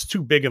there, he's just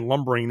too big and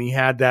lumbering. And he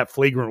had that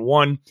flagrant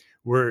one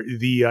where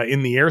the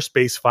in the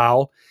airspace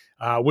foul,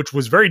 which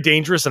was very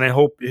dangerous. And I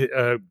hope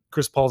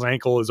Chris Paul's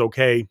ankle is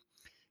okay.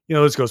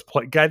 This goes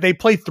they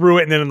play through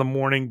it and then in the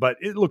morning, but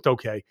it looked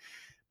okay.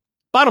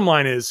 Bottom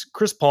line is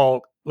Chris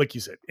Paul, like you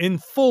said, in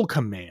full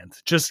command,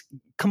 just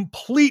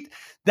complete.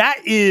 That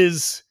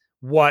is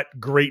what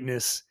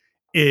greatness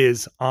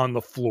is on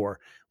the floor.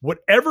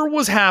 Whatever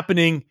was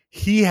happening,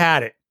 he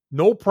had it.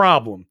 No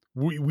problem.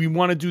 We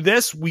want to do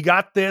this. We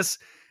got this.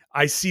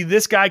 I see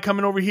this guy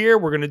coming over here.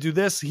 We're going to do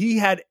this. He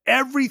had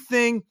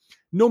everything,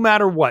 no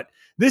matter what.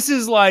 This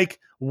is like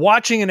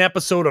watching an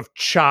episode of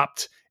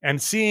Chopped and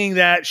seeing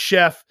that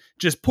chef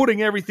just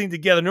putting everything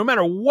together. No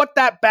matter what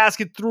that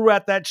basket threw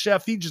at that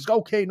chef, he just,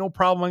 okay, no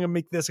problem. I'm going to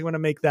make this. I'm going to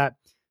make that.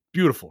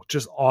 Beautiful.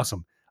 Just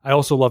awesome. I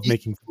also love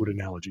making food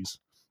analogies.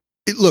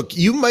 Look,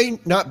 you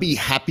might not be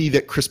happy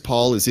that Chris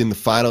Paul is in the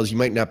finals. You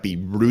might not be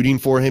rooting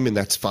for him, and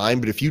that's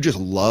fine. But if you just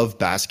love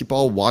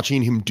basketball,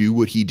 watching him do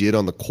what he did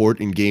on the court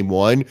in game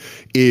 1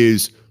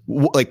 is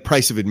like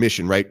price of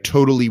admission, right?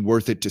 Totally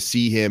worth it to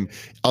see him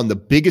on the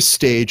biggest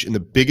stage in the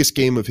biggest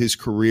game of his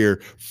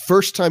career,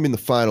 first time in the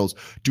finals,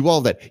 do all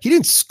that. He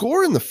didn't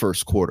score in the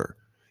first quarter.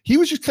 He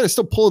was just kind of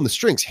still pulling the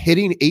strings,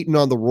 hitting Ayton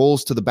on the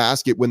rolls to the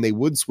basket when they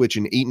would switch,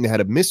 and Ayton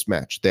had a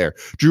mismatch there.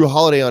 Drew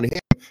Holiday on him,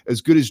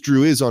 as good as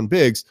Drew is on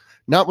bigs,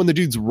 not when the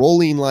dude's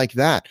rolling like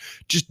that.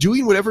 Just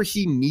doing whatever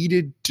he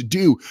needed to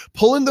do.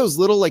 Pulling those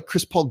little like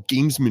Chris Paul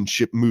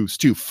gamesmanship moves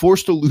too.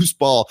 Forced a loose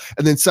ball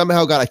and then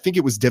somehow got, I think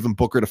it was Devin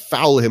Booker, to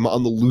foul him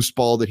on the loose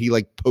ball that he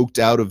like poked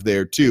out of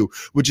there too,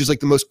 which is like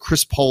the most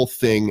Chris Paul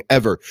thing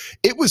ever.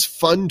 It was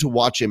fun to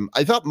watch him.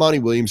 I thought Monty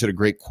Williams had a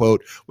great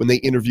quote when they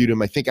interviewed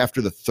him, I think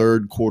after the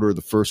third quarter,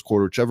 the first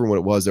quarter, whichever one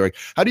it was. They're like,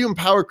 how do you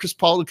empower Chris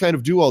Paul to kind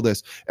of do all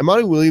this? And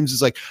Monty Williams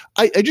is like,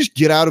 I just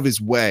get out of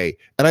his way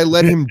and I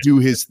let him do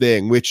his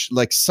thing, which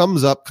like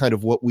sums up kind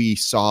of what we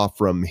saw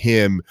from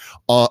him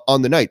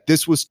on the night.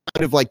 This was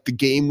kind of like the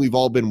game we've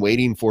all been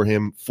waiting for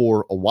him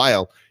for a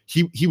while.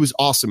 He was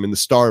awesome and the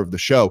star of the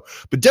show.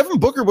 But Devin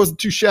Booker wasn't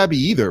too shabby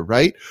either,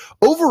 right?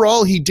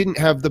 Overall, he didn't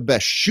have the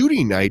best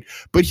shooting night,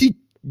 but he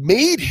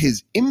made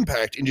his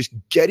impact in just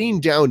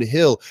getting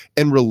downhill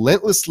and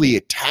relentlessly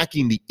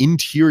attacking the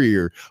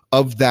interior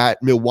of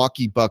that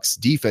Milwaukee Bucks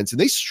defense.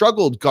 And they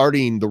struggled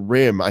guarding the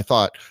rim, I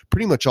thought,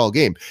 pretty much all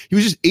game. He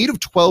was just 8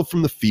 of 12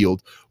 from the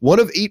field, 1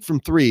 of 8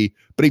 from 3,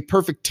 but a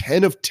perfect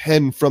 10 of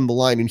 10 from the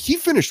line. And he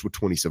finished with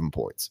 27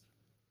 points.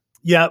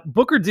 Yeah,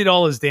 Booker did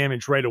all his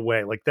damage right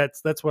away. Like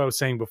that's what I was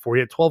saying before. He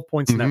had 12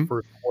 points in that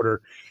first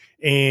quarter.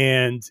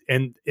 And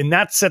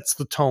that sets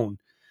the tone,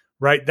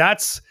 right?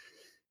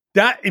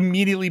 That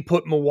immediately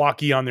put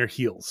Milwaukee on their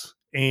heels.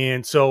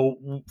 And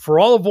so for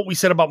all of what we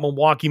said about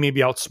Milwaukee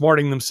maybe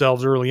outsmarting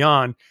themselves early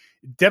on,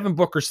 Devin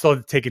Booker still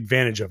had to take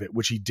advantage of it,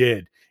 which he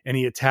did. And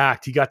he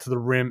attacked. He got to the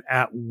rim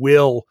at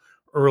will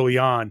early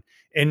on.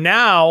 And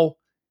now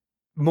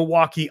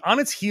Milwaukee on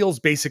its heels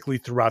basically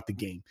throughout the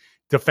game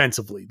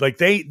defensively. Like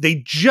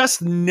they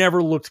just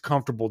never looked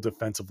comfortable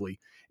defensively.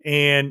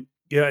 And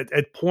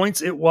at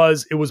points it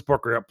was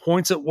Booker. At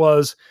points it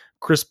was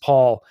Chris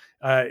Paul.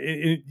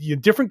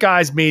 Different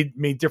guys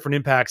made different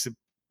impacts.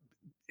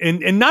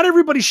 And not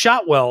everybody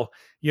shot well.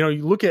 You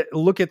look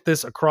at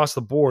this across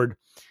the board.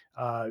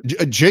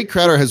 Jay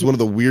Crowder has one of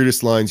the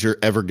weirdest lines you're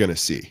ever going to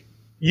see.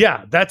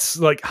 Yeah, that's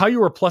like how you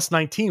were plus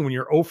 19 when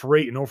you're 0 for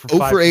 8 and 0 for 5.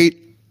 0 for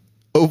 8,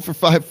 0 for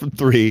 5 from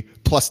 3,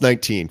 plus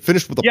 19.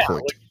 Finished with a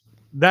point.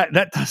 Like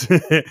that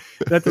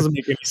doesn't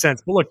make any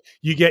sense. But look,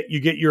 you get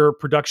your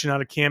production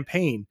out of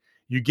campaign.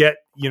 You get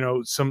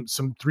some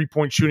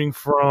 3-point shooting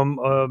from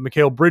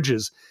Mikal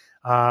Bridges.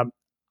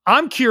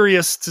 I'm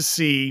curious to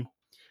see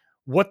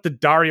what the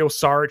Dario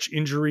Saric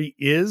injury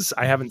is.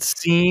 I haven't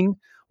seen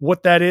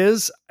what that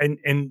is,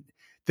 and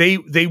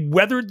they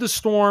weathered the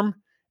storm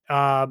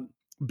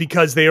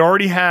because they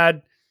already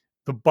had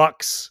the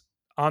Bucks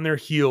on their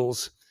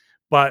heels.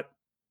 But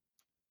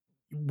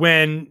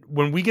when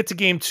we get to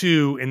game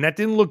 2, and that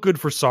didn't look good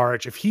for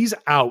Saric, if he's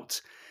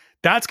out,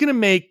 that's gonna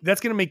make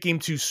game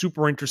 2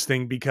 super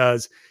interesting,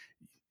 because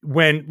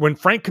when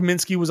Frank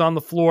Kaminsky was on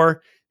the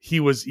floor, he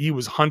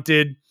was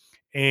hunted,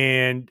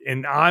 and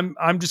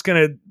I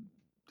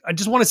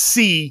just want to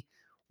see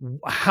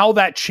how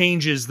that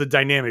changes the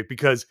dynamic,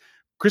 because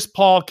Chris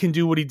Paul can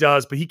do what he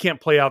does, but he can't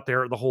play out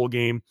there the whole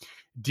game.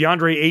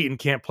 DeAndre Ayton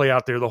can't play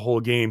out there the whole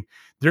game.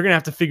 They're going to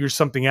have to figure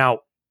something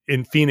out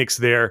in Phoenix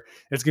there.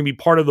 It's going to be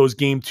part of those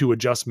game 2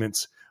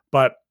 adjustments.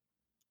 But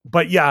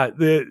yeah,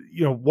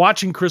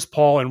 watching Chris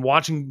Paul and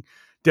watching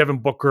Devin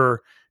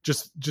Booker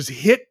just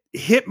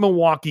hit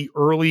Milwaukee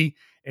early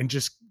and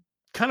just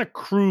kind of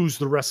cruise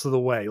the rest of the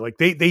way. Like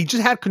they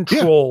just had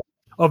control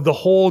of the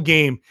whole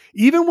game,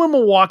 even when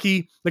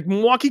Milwaukee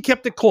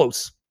kept it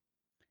close.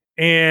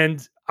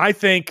 And I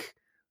think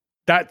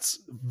that's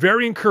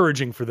very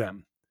encouraging for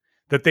them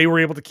that they were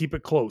able to keep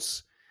it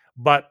close.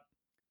 But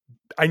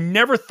I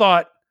never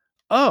thought,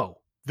 oh,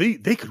 they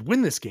could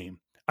win this game.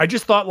 I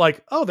just thought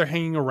like, oh, they're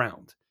hanging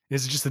around.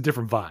 It's just a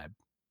different vibe.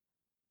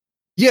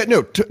 Yeah,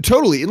 no,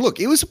 totally. And look,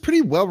 it was a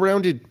pretty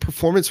well-rounded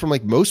performance from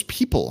like most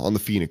people on the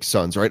Phoenix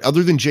Suns, right?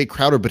 Other than Jay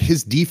Crowder, but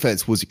his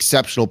defense was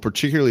exceptional,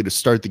 particularly to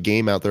start the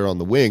game out there on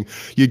the wing.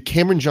 You had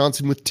Cameron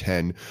Johnson with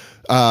 10,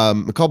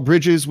 Mikal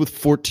Bridges with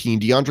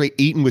 14, DeAndre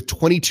Ayton with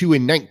 22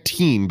 and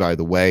 19, by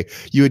the way.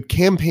 You had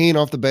Cam Payne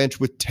off the bench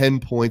with 10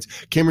 points.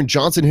 Cameron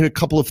Johnson hit a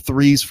couple of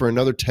threes for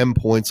another 10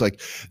 points.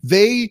 Like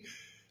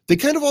they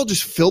kind of all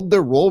just filled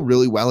their role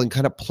really well and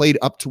kind of played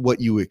up to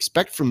what you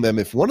expect from them.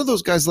 If one of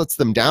those guys lets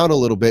them down a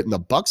little bit and the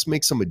Bucks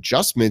make some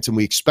adjustments, and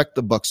we expect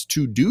the Bucks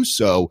to do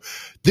so,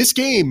 this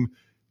game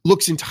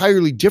looks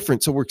entirely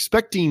different. So we're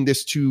expecting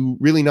this to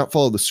really not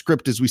follow the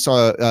script as we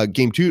saw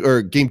game 2,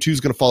 or game 2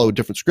 is going to follow a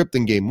different script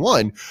than game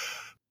 1. I'm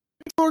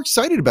more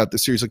excited about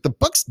this series. Like the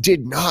Bucks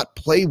did not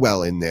play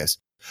well in this.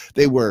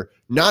 They were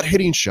not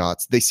hitting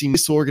shots. They seemed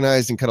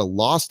disorganized and kind of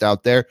lost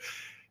out there.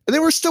 And they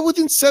were still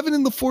within 7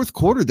 in the fourth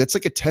quarter. That's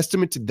like a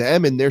testament to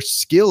them and their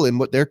skill and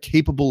what they're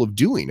capable of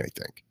doing, I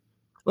think.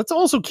 Let's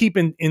also keep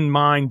in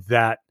mind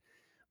that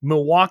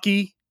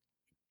Milwaukee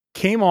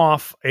came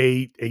off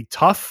a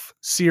tough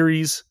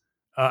series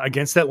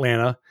against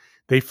Atlanta.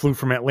 They flew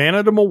from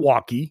Atlanta to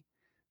Milwaukee,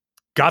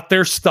 got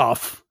their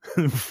stuff,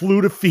 flew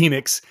to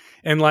Phoenix,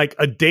 and like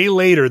a day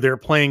later, they're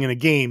playing in a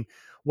game.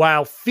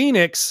 While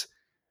Phoenix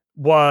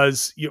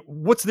was,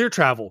 what's their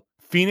travel?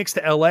 Phoenix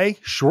to LA,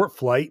 short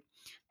flight.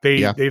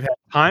 They've had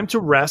time to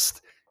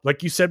rest.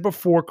 Like you said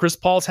before, Chris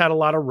Paul's had a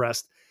lot of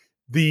rest.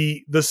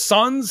 The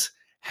Suns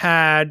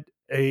had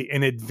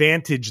an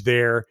advantage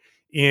there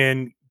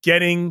in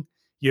getting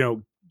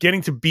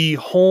to be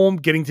home,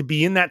 getting to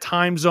be in that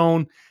time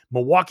zone.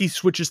 Milwaukee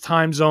switches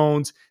time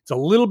zones. It's a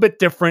little bit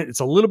different. It's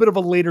a little bit of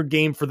a later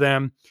game for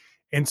them.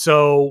 And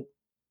so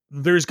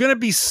there's going to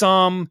be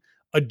some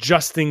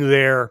adjusting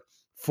there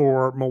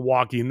for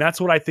Milwaukee. And that's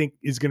what I think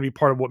is going to be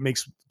part of what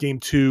makes game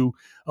 2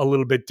 a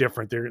little bit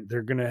different. They're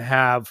going to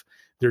have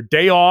their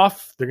day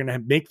off. They're going to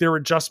make their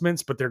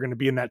adjustments, but they're going to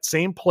be in that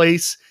same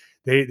place.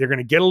 They're going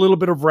to get a little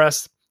bit of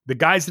rest. The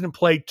guys didn't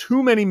play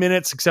too many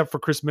minutes except for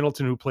Chris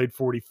Middleton, who played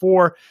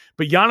 44,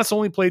 but Giannis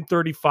only played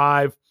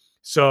 35.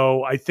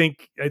 So I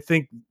think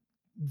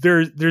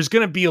there's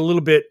going to be a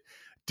little bit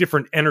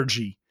different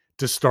energy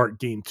to start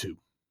game 2.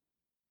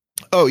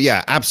 Oh,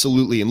 yeah,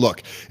 absolutely. And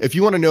look, if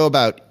you want to know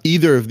about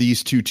either of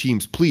these two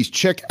teams, please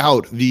check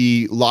out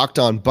the Locked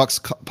On Bucks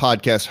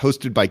podcast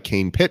hosted by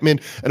Kane Pittman.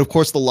 And of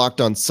course, the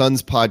Locked On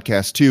Suns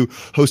podcast too,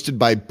 hosted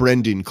by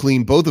Brendan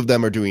Clean. Both of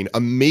them are doing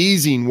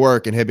amazing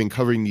work and have been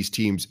covering these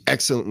teams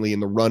excellently in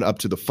the run up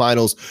to the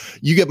finals.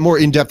 You get more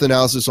in-depth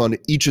analysis on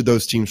each of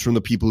those teams from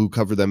the people who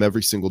cover them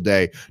every single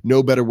day.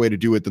 No better way to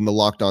do it than the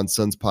Locked On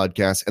Suns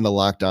podcast and the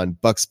Locked On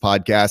Bucks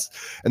podcast.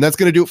 And that's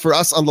going to do it for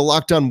us on the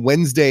Locked On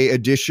Wednesday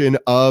edition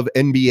of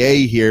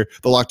NBA here,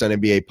 the Locked On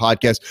NBA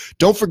podcast.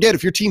 Don't forget,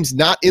 if your team's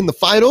not in the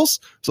finals,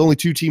 there's only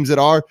 2 teams that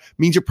are,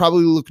 means you're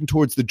probably looking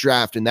towards the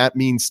draft, and that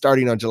means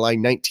starting on July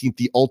 19th,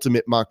 the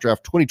Ultimate Mock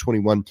Draft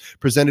 2021,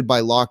 presented by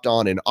Locked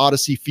On and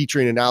Odyssey,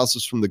 featuring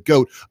analysis from the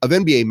GOAT of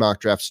NBA mock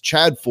drafts,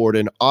 Chad Ford,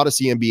 and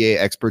Odyssey NBA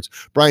experts,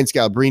 Brian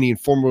Scalabrine and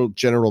former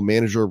general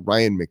manager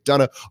Ryan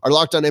McDonough. Our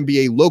Locked On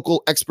NBA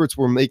local experts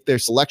will make their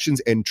selections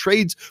and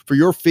trades for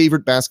your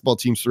favorite basketball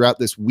teams throughout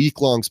this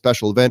week-long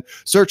special event.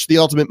 Search the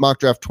Ultimate Mock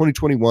Draft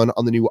 2021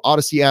 on the new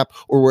Odyssey app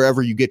or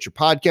wherever you get your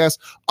podcasts.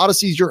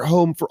 Odyssey is your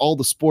home for all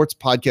the sports,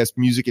 podcast,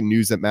 music, and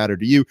news that matter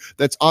to you.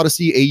 That's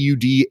Odyssey,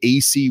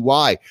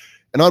 AUDACY.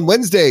 And on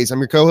Wednesdays, I'm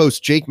your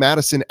co-host, Jake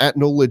Madison, at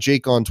NOLA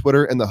Jake on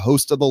Twitter, and the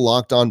host of the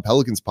Locked On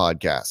Pelicans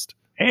podcast.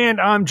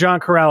 And I'm John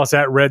Corrales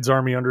at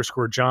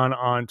RedsArmy_John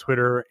on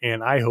Twitter,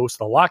 and I host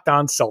the Locked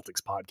On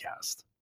Celtics podcast.